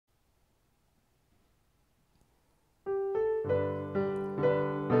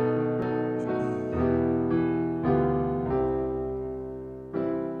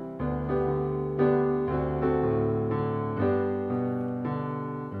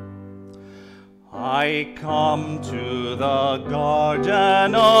I come to the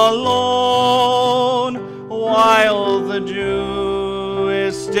garden alone, while the dew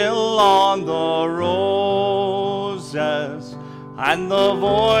is still on the roses, and the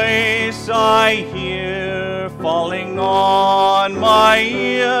voice I hear falling on my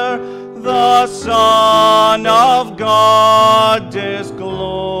ear, the Son of God discloses.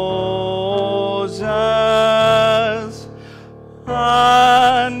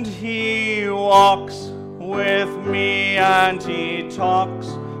 And he walks with me, and he talks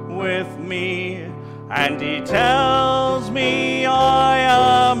with me, and he tells me I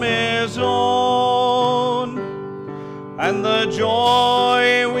am his own. And the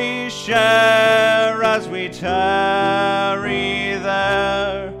joy we share as we tarry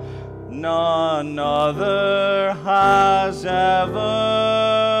there, none other has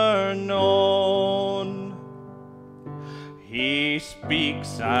ever known. He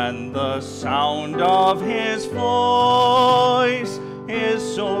speaks, and the sound of his voice is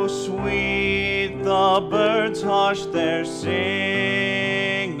so sweet, the birds hush their singing,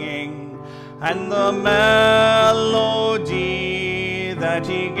 and the melody that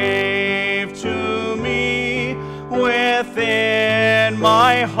he gave to me within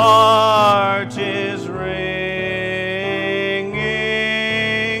my heart is ringing.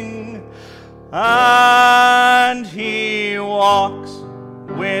 And he walks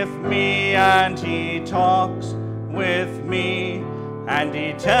with me, and he talks with me, and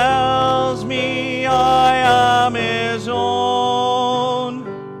he tells me I am his own.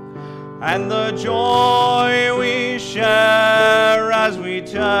 And the joy we share as we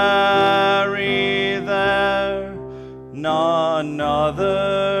tarry there, none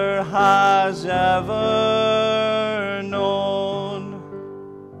other has ever known.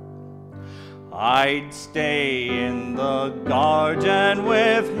 I'd stay in the garden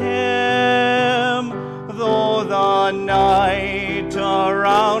with him, though the night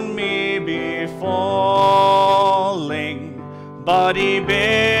around me be falling. But he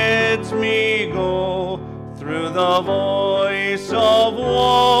bids me go through the voice of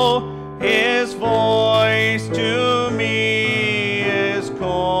woe. His voice to me is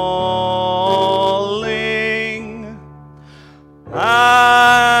calling.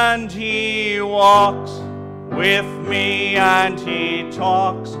 And he walks with me, and he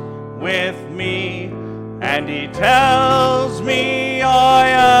talks with me, and he tells me I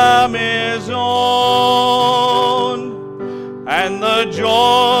am his own. And the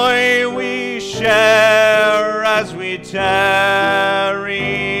joy we share as we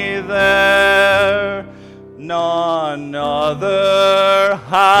tarry there, none other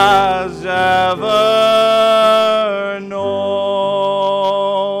has ever